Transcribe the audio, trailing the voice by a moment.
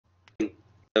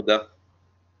نبدأ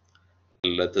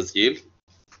التسجيل.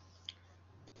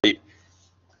 طيب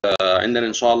عندنا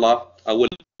إن شاء الله أول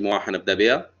مجموعة حنبدأ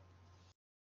بها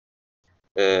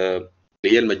اللي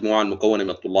هي المجموعة المكونة من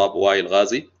الطلاب وائل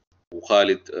غازي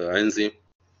وخالد عنزي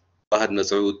وفهد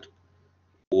مسعود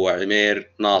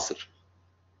وعمير ناصر.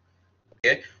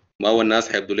 اوكي، ما أول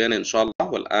ناس حيبدوا لنا إن شاء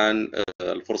الله. والآن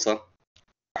الفرصة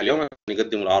اليوم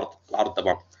نقدم العرض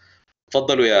تبعهم.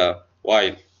 تفضلوا يا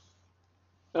وائل.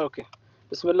 Okay.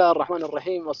 بسم الله الرحمن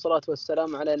الرحيم والصلاة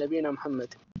والسلام على نبينا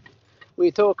محمد.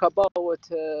 We talk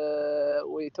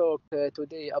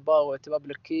today about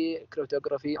public key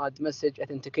cryptography and message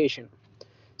authentication,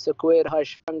 square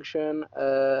hash function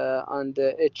and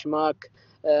HMAC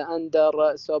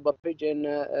under supervision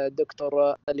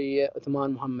Dr. Ali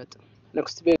Uthman Muhammad.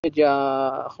 Next page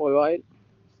يا أخوي وائل.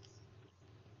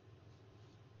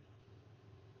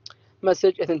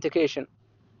 Message authentication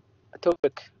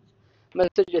topic.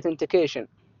 Message authentication,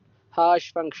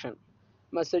 hash function,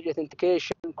 message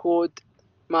authentication code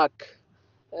MAC,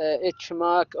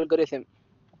 HMAC algorithm.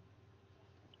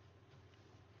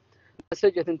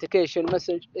 Message authentication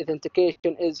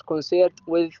is concerned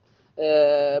with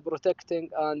protecting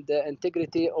and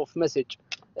integrity of message,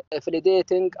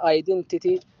 validating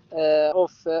identity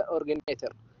of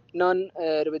originator,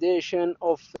 non-repudiation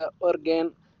of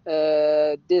organ,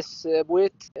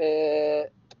 dispute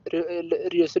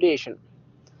resolution.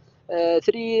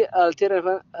 Three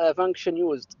alternative function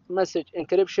used: message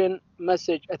encryption,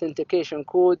 message authentication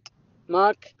code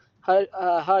MAC,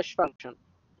 hash function.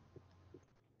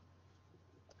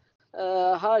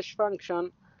 Hash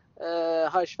function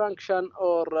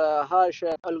or hash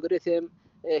algorithm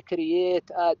create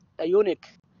a unique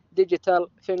digital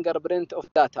fingerprint of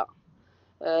data.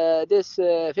 This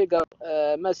figure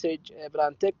message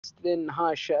plain text, then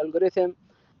hash algorithm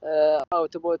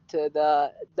output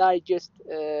the digest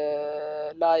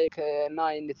like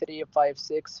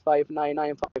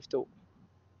 9356599952.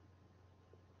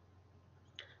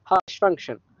 Hash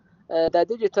function. The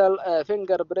digital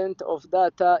fingerprint of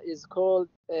data is called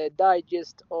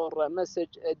digest or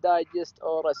message digest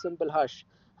or a simple hash.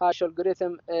 Hash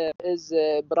algorithm is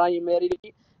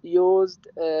primarily used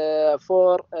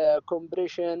for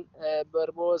compression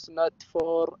purpose, not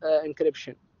for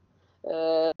encryption.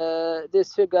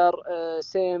 This figure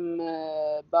same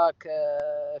back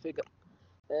figure.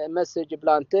 Message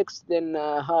plain text, then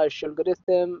hash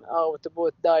algorithm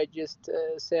output digest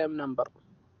same number.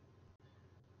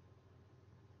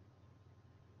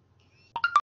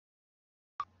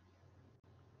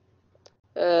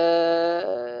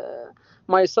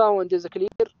 My sound is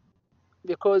clear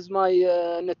because my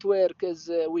network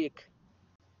is weak.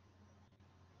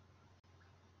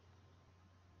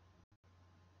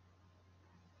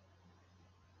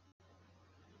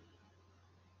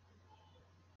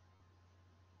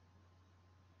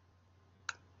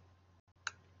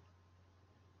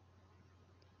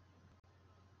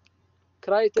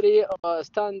 Criteria or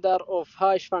standard of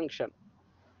hash function.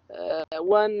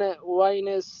 One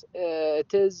minus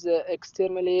it is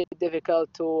extremely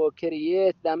difficult to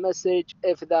create the message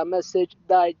if the message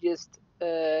digest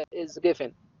is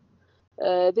given.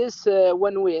 This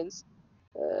one wins.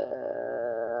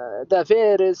 The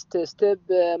first step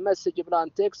message plain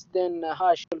text, then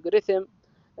hash algorithm,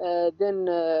 then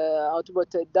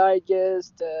output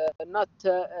digest, not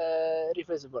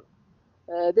reversible.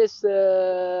 This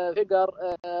figure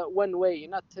one way,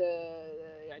 not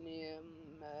يعني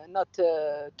not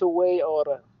two way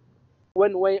or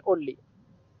one way only.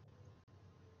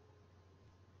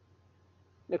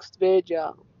 Next page.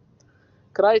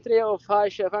 Criteria of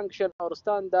hash function or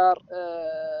standard.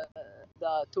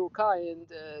 The two kind,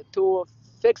 two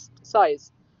fixed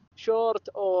size, short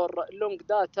or long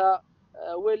data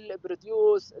will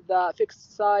produce the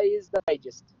fixed size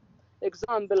digest.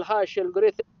 Example hash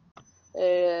algorithm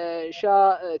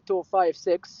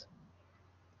SHA-256.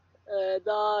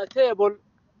 The table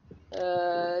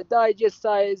digest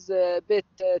size bit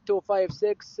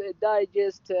 256,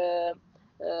 digest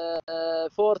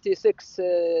 46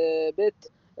 bit.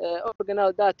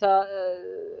 Original data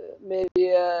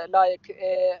maybe like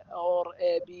A or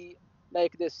AB,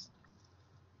 like this.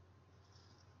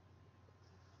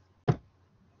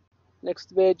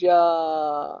 Next page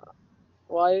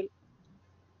while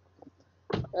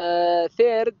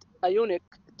third, a unique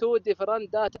two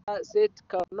different data set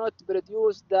cannot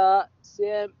produce the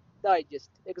same digest.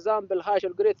 Example hash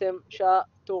algorithm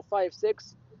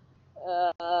SHA-256,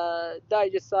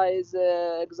 digest size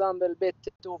example bit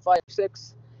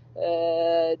 256,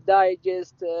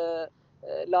 digest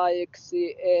like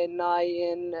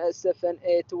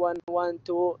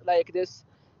CA9781112, like this.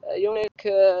 unique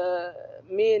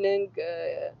meaning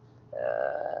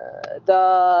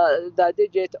the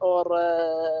digit or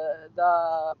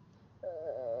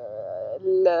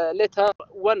the letter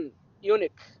one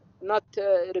unique, not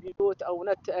repeat or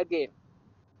not again,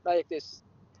 like this.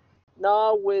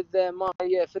 Now with my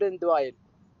friend Wael.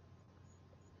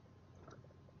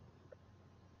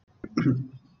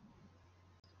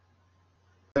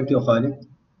 Thank you, Khalid.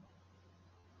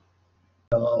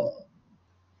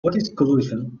 What is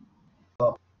collusion?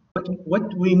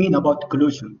 What we mean about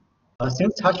collusion?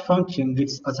 Since hash function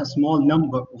gets us a small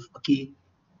number of a key,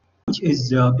 which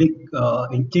is a big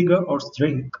integer or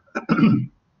string,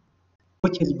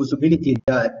 which is possibility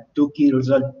that two key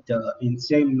result in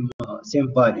same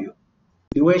value.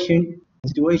 Situation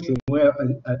where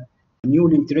a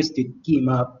newly interested key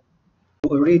map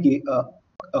already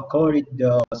occurred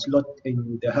slot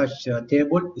in the hash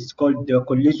table is called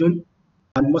collision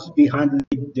and must be handled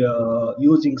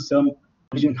using some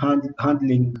collision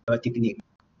handling technique.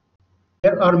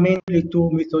 There are mainly two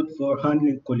methods for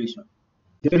handling collision.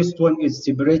 The first one is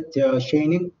separate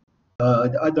chaining.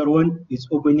 The other one is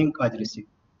opening addressing.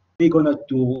 We're gonna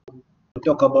to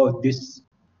talk about this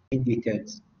in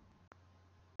details,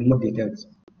 in more details.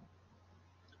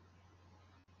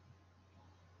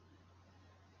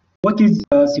 What is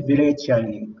separate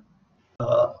chaining?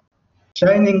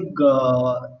 Chaining,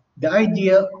 the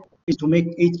idea is to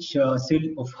make each cell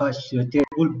of hash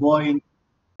table point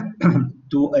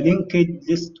to a linked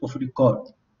list of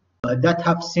records that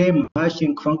have same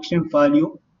hashing function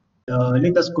value.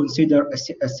 Let us consider a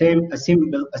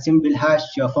simple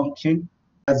hash function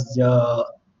as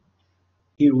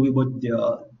here we put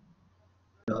the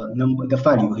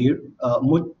value here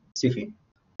mod 7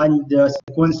 and the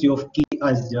sequence of key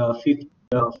as 50,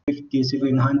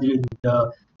 700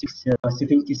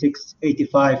 76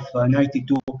 85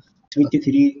 92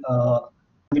 23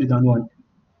 101.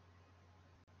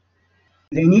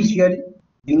 The initial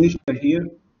here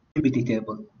empty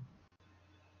table.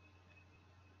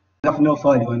 We have no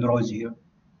value in rows here.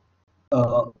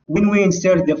 When we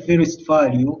insert the first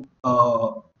value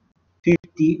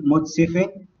 50 mod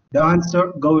 7, the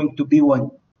answer going to be 1.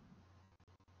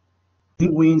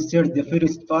 Then we insert the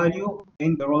first value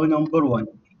in the row number 1.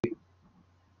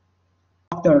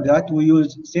 After that, we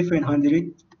use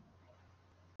 700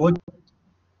 mod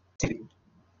 7.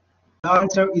 The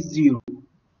answer is 0.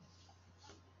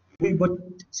 We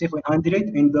put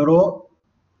 700 in the row,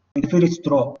 in the first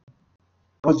row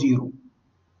 0.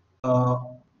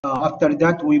 After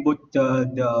that, we put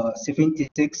the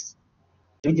 76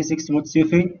 mod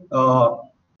 7.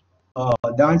 The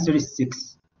answer is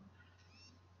 6.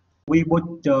 We're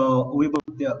going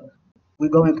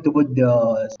to put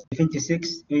the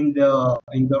 76 in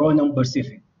the row number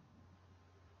 7,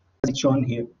 as it's shown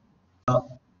here.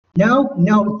 Now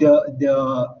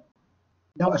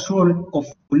assurance of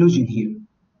collusion here.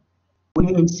 When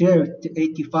you insert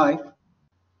 85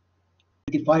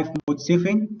 mod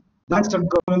 7, the answer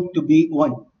going to be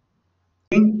 1.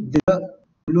 In the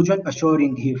collusion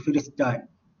assuring here first time.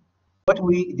 What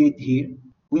we did here,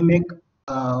 we made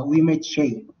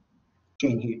chain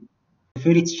here, the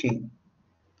first chain.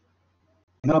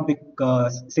 Arabic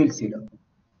silsila.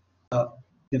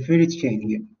 The first chain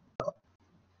here.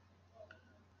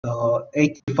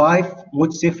 85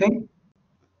 mod 7,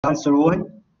 answer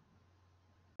 1.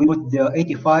 We put the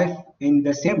 85 in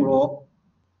the same row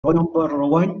number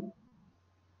 1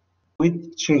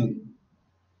 with chain.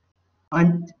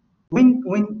 And when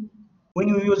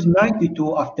you use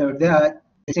 92 after that,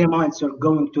 the same answer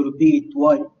going to repeat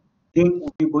 1. Then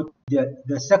we put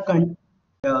the second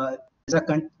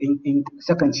in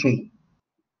second chain.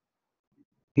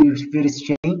 Here's first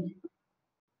chain,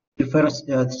 the first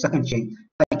second chain,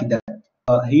 like that.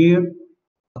 Here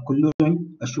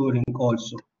collusion assuring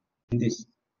also in this.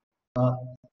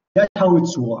 That's how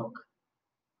it's work.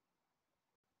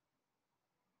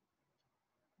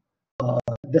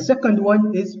 The second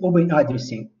one is open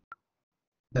addressing.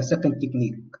 The second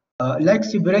technique, like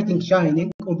separating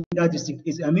chaining, open addressing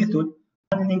is a method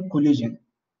handling collision.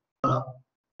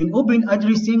 In open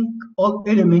addressing, all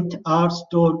elements are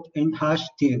stored in hash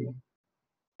table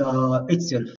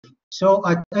itself. So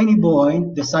at any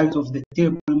point, the size of the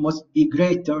table must be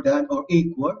greater than or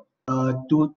equal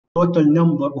to total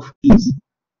number of keys.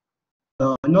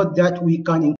 Note that we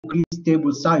can increase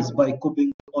table size by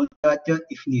copying all data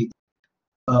if needed.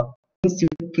 Insert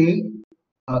K,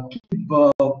 keep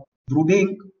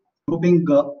probing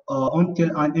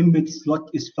until an empty slot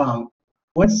is found.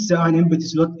 Once an empty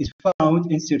slot is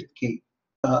found, insert K.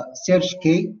 Search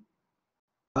K.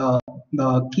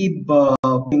 Keep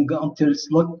until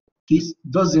slot keys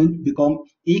doesn't become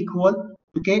equal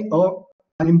okay, or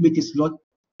an empty slot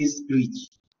is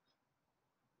reached.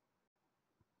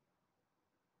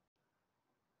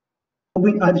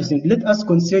 Open addressing. Let us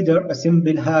consider a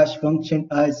simple hash function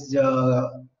as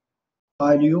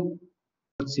value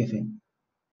 7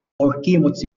 or key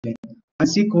mod 7, and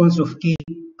sequence of key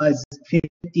as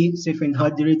 50,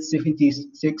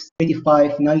 776,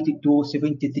 85, 92,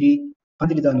 73,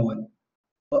 101.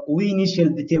 We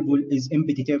initial the table is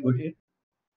empty table here.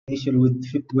 Initial with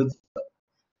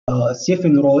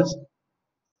 7 rows,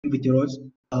 empty rows.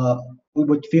 We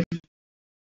put 50.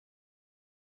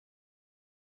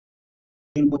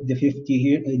 Input the 50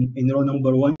 here in row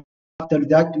number 1. After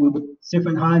that, we put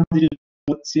 700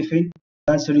 mod 7.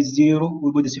 The answer is 0.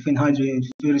 We put the 700 in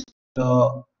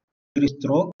first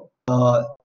row.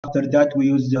 After that, we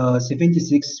use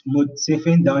 76 mod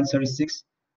 7. The answer is 6.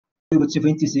 We put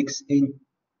 76 in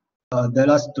the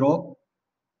last row.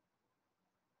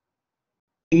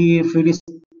 The first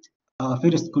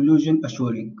collusion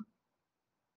assuring.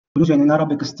 Collusion in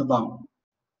Arabic اصطدام.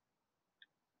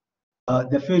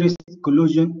 The first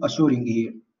collusion assuring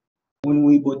here. When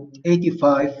we put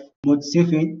 85 mod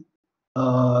 7,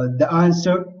 the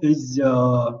answer is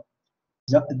the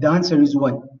answer is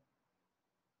 1.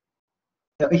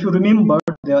 If you remember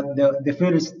the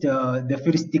first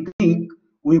technique,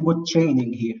 we put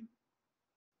chaining here.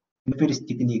 The first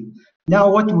technique. Now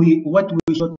what we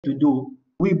should to do,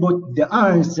 we put the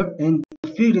answer in the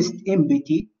first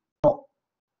empty row.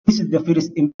 This is the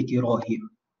first empty row here,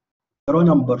 row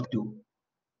number 2,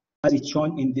 as it's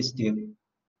shown in this table.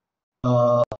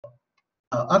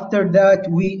 After that,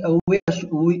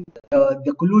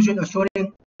 the collusion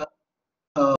assuring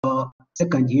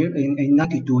second here in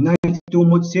 92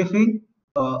 mod 7.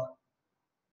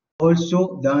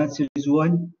 Also, the answer is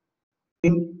 1.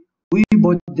 And we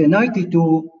put the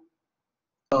 92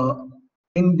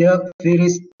 in the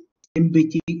first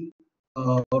empty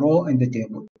row in the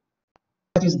table.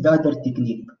 That is the other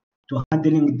technique to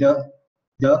handling the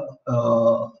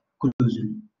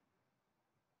collusion.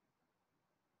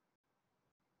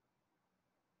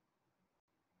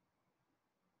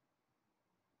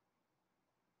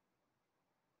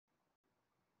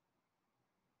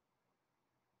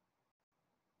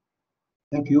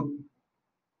 Thank you.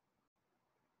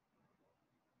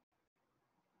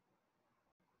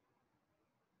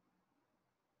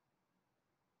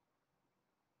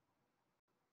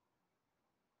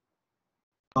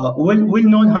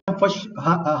 Well-known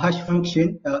hash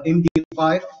function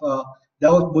MD5, the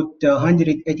output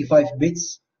 185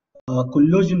 bits.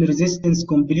 Collusion resistance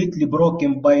completely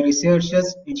broken by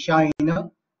researchers in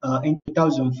China in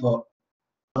 2004.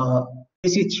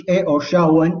 SHA or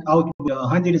SHA-1 output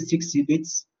 160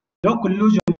 bits. No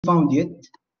collusion found yet.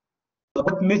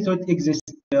 What method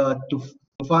exists to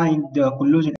find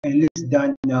collusion in less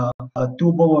than 2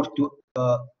 power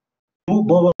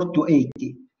to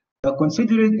 80?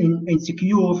 Considered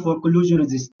insecure for collusion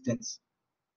resistance.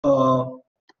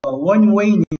 One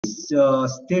way is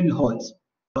still holds.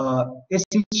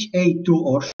 SHA2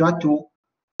 or SHA2,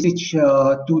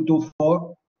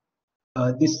 SH224,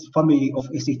 this family of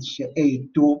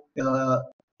SHA2,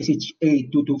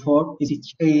 SHA224,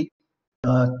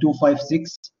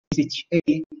 SHA256,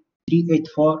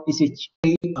 SHA384,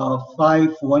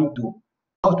 SHA512.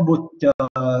 Output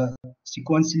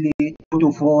sequentially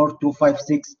 224,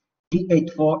 256,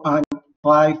 384, and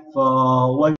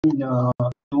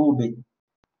 512 bit,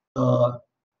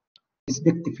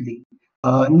 respectively.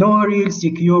 No real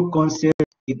secure concept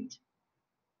yet.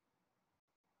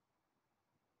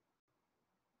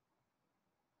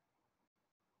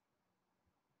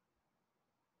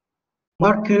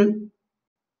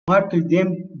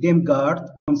 Markle-Damgard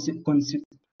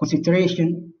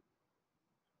concentration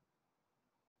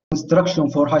construction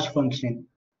for hash function.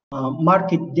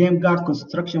 Markle-Damgard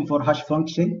construction for hash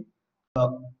function.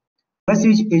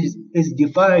 Message is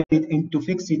divided into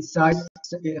fixed size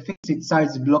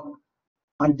block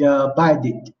and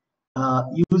padded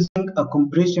using a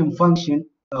compression function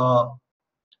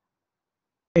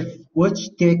which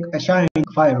take a shining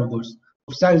variables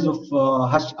of size of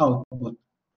hash output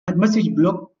and message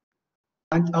block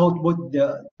and output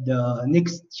the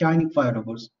next shining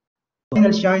variables.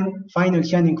 Final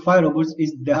shining variables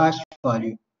is the hash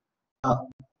value.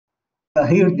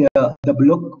 Here the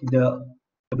block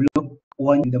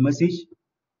 1 in the message,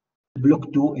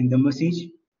 block 2 in the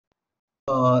message,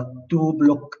 2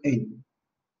 block n.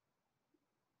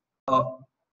 Block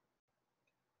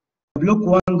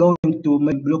 1 going to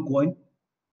block 1.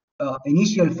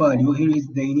 Initial value, here is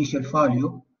the initial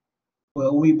value.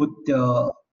 We put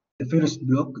the first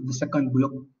block, the second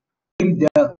block, in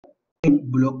the n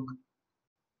block.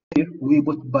 Here we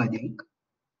put padding.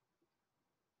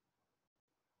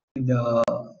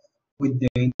 with the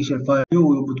initial value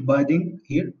we put padding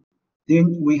here.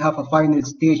 Then we have a final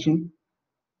station.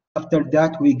 After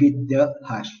that, we get the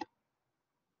hash.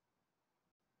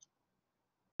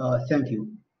 Thank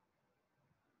you.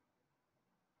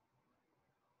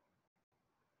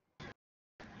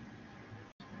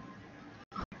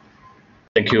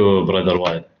 Thank you, Brother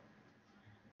Wyatt.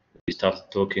 We started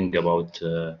talking about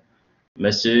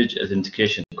message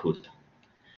authentication code.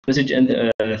 Message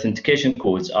and authentication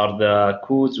codes are the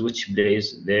codes which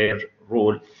plays their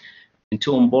role in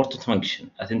two important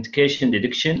functions: authentication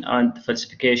detection and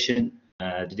falsification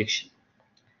detection.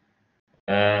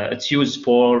 It's used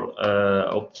for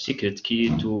a secret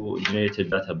key to generate a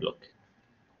data block.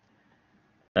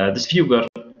 This figure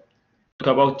talk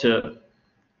about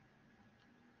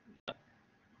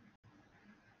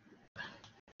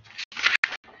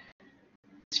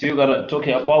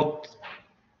talking about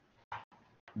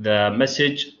the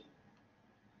message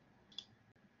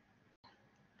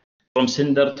from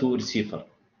sender to receiver.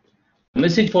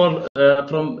 Message from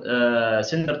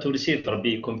sender to receiver,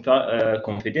 be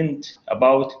confident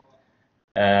about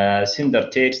sender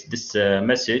takes this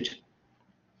message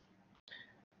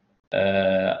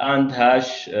and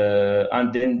hash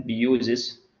and then be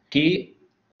uses key,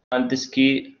 and this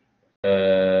key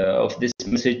of this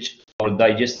message or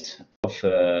digest of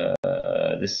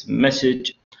this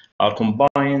message are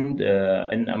combined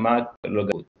in a MAC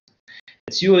login.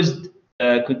 It's used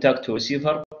contact to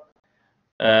receiver.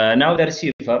 Now the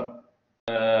receiver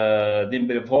then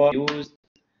before used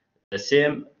the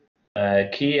same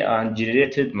key and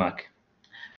generated MAC,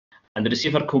 and the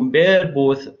receiver compare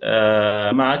both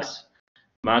MACs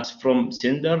from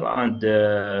sender and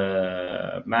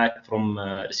MAC from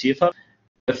receiver.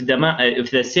 If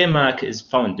the same MAC is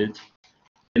founded,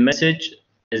 the message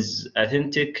is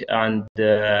authentic and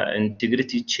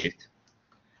integrity checked.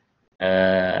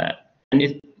 And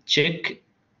it check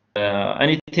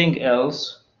anything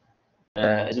else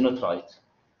is not right.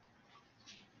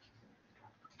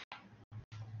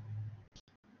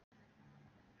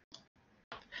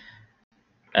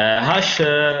 Hash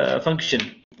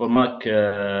function for MAC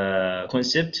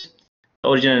concept: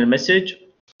 original message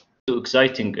to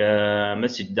exciting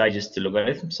message digest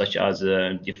logarithm such as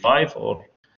MD5 or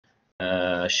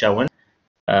SHA-1.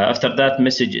 After that,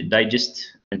 message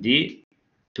digest MD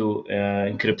to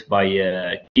encrypt by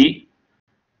key.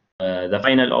 The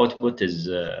final output is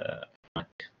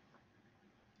MAC.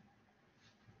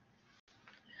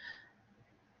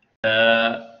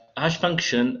 Hash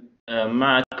function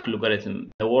MAC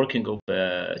logarithm. The working of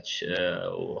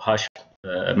hash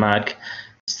MAC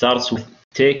starts with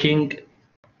taking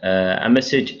a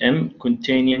message M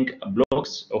containing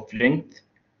blocks of length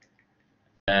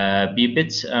B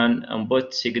bits, and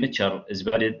input signature is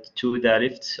valid to the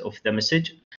left of the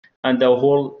message, and the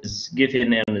whole is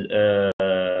given in,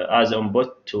 as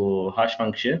input to hash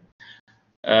function,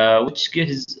 which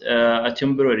gives a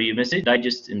temporary message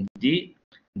digest MD.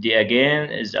 D again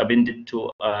is appended to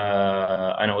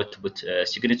an output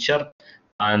signature,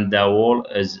 and the whole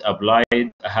is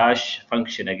applied a hash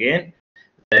function again.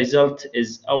 The result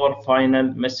is our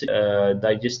final message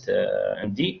digest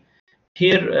MD.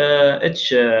 Here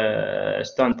H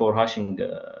stands for hashing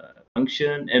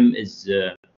function. M is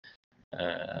the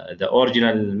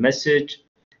original message.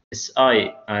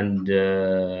 SI and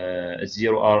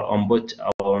 0 are input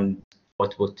or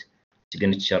output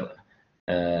signature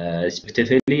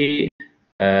respectively.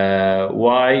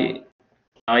 Y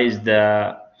is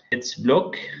the its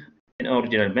block in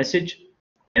original message.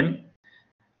 M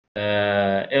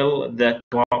L the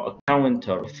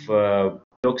counter of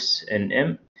blocks in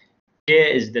M. K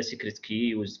is the secret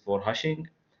key used for hashing.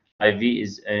 IV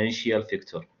is initial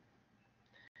vector.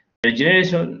 The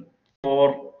generation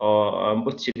for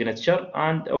input signature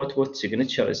and output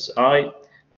signature is I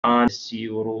and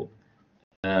 0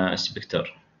 spectre.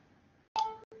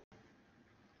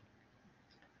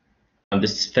 And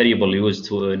this variable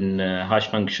used in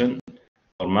hash function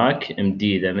for MAC.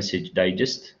 MD the message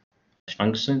digest hash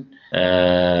function.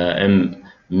 M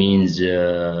means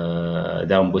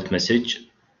the input message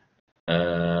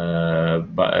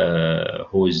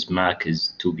whose MAC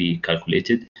is to be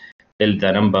calculated. L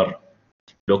the number of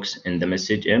blocks in the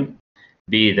message M.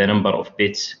 B the number of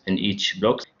bits in each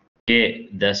block. K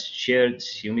the shared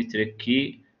symmetric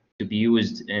key to be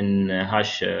used in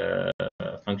hash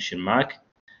function MAC.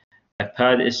 A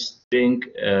pad is string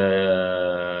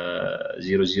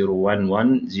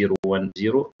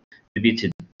 0011010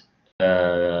 repeated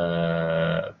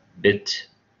bit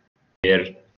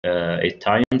per 8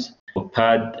 times.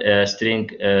 Pad string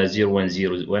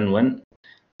 01011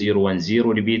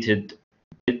 010 repeated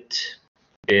bit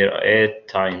pair 8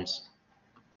 times.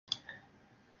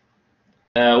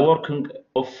 Working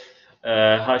of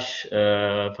hash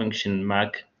function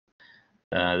MAC.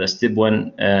 The step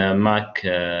 1 MAC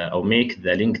or make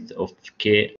the length of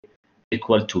k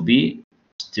equal to b.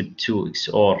 Step 2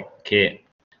 XOR k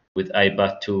with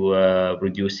IPath to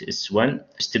produce S1.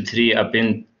 Step 3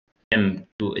 append m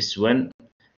to S1.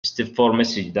 Step 4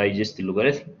 message digest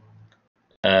logarithm.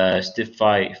 Step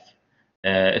 5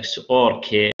 XOR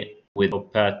k with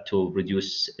path to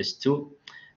produce S2.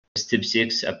 Step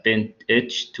 6 append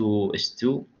h to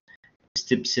S2.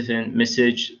 Step 7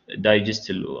 message digest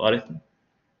logarithm.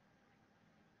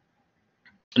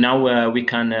 Now we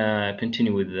can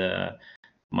continue with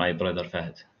my brother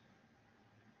Fahd.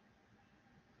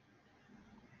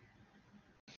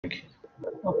 Thank you.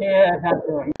 Okay, thank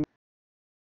you.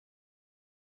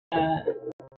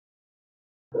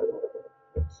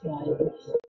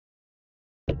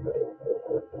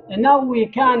 And now we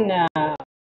can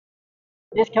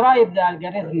describe the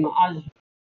algorithm as,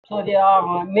 so there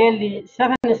are mainly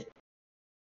 7 steps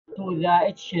to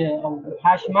the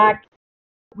hash MAC.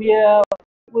 We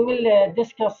will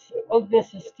discuss all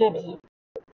these steps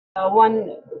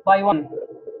one by one.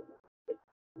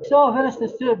 So first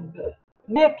step,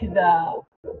 make the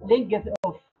length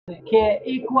of k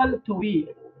equal to b.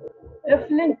 If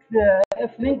length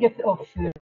of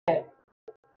k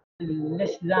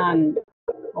less than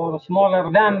or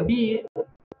smaller than b,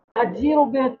 at 0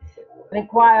 bit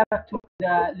required to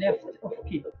the left of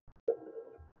k.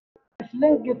 If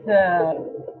length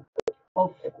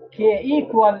of k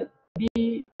equal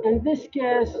b, in this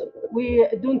case we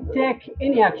don't take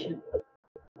any action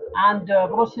and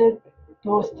proceed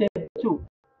to step 2.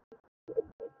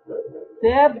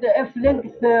 Third, if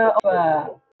length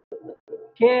of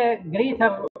k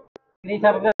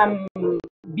greater than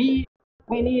b,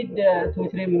 we need to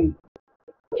trim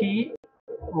key.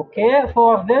 Okay,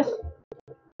 for this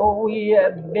we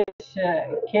base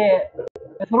k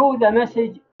through the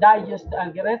message digest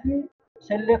algorithm.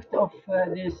 Select of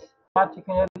this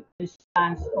particular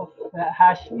instance of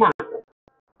hash MAC.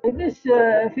 In this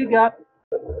figure,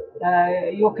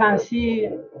 you can see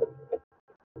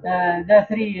the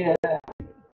 3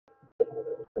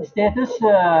 status: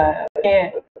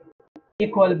 k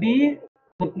equal b,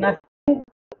 but nothing.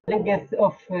 Length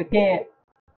of k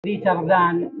greater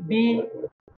than b,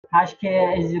 hash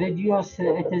k is reduced,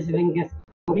 it is length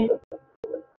to b.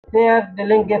 Third, the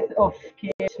length of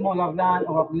k smaller than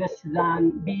or less than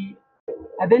b,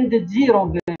 appended 0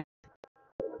 bit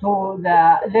to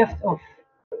the left of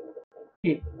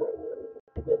k.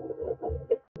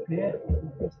 Okay.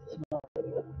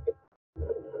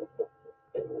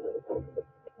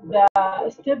 The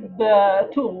step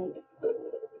 2.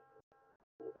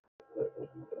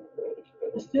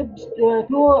 Step 2,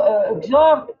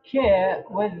 XOR k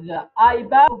with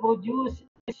IPath to produce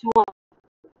S1.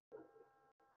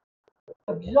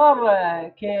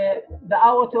 XOR k the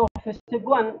out of step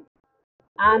 1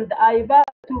 and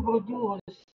IPath to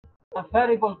produce a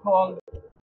variable called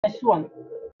S1.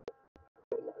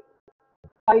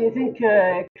 I think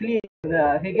clear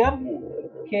the figure.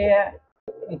 K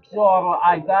XOR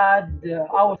IPath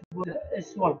output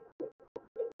S1.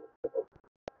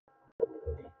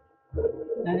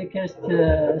 The next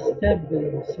step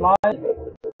slide.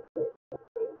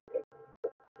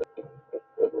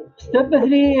 Step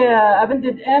 3,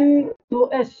 appended m to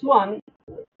S1.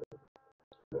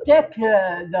 Take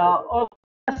the old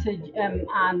message m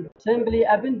and simply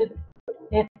appended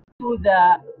it to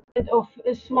the head of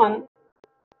S1.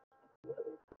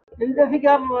 In the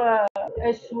figure,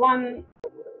 S1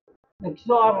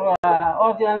 XOR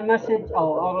ordinal message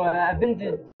or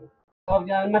appended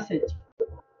ordinal message.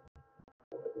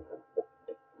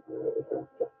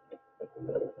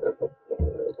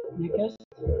 Next.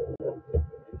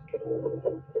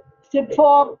 Step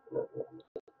 4,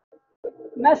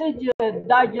 message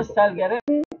digest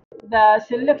algorithm. The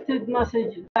selected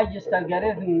message digest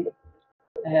algorithm,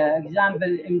 example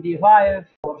MD5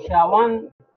 or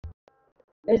SHA-1,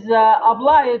 is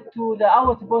applied to the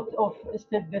output of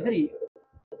step 3.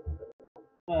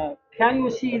 Can you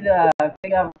see the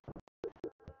figure?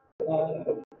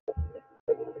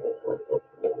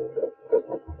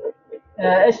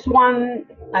 S1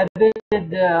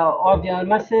 appended ordinal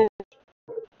message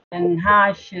and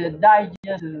hash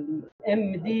digest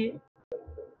MD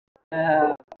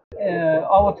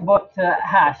output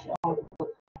hash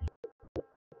output.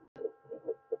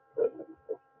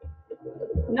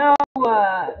 Now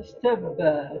step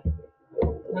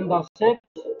number 6.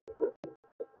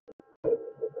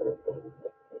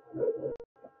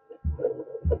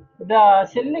 The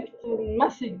select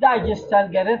message digest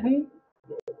algorithm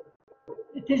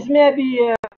it is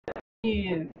maybe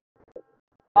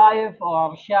 5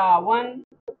 or SHA-1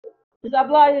 is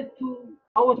applied to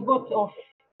output of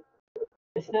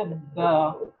step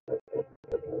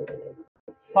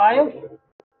 5.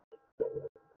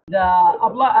 The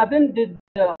appended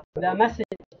the message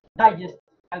digest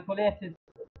calculated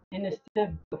in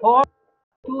step 4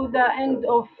 to the end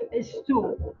of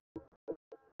S2.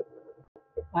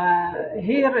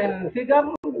 Here in figure,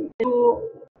 to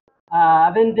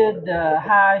appended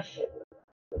hash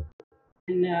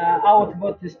in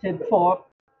output step 4.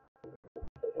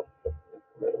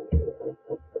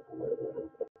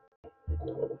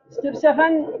 Step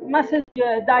 7, message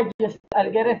digest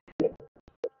algorithm.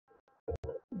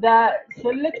 The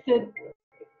selected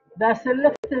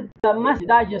message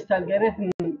digest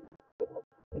algorithm,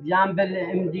 example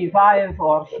MD5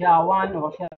 or SHA-1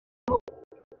 or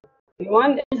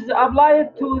SHA-1, is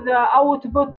applied to the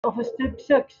output of step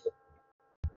 6.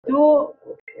 To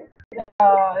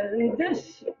in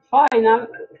this final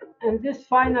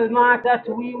mark that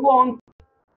we want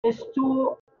is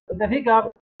to the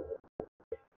figure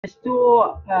is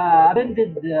to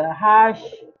appended hash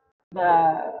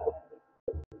the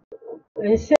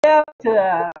insert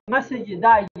message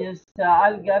digest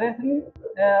algorithm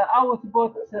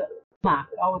output MAC.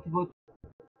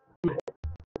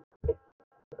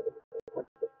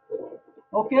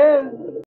 Okay,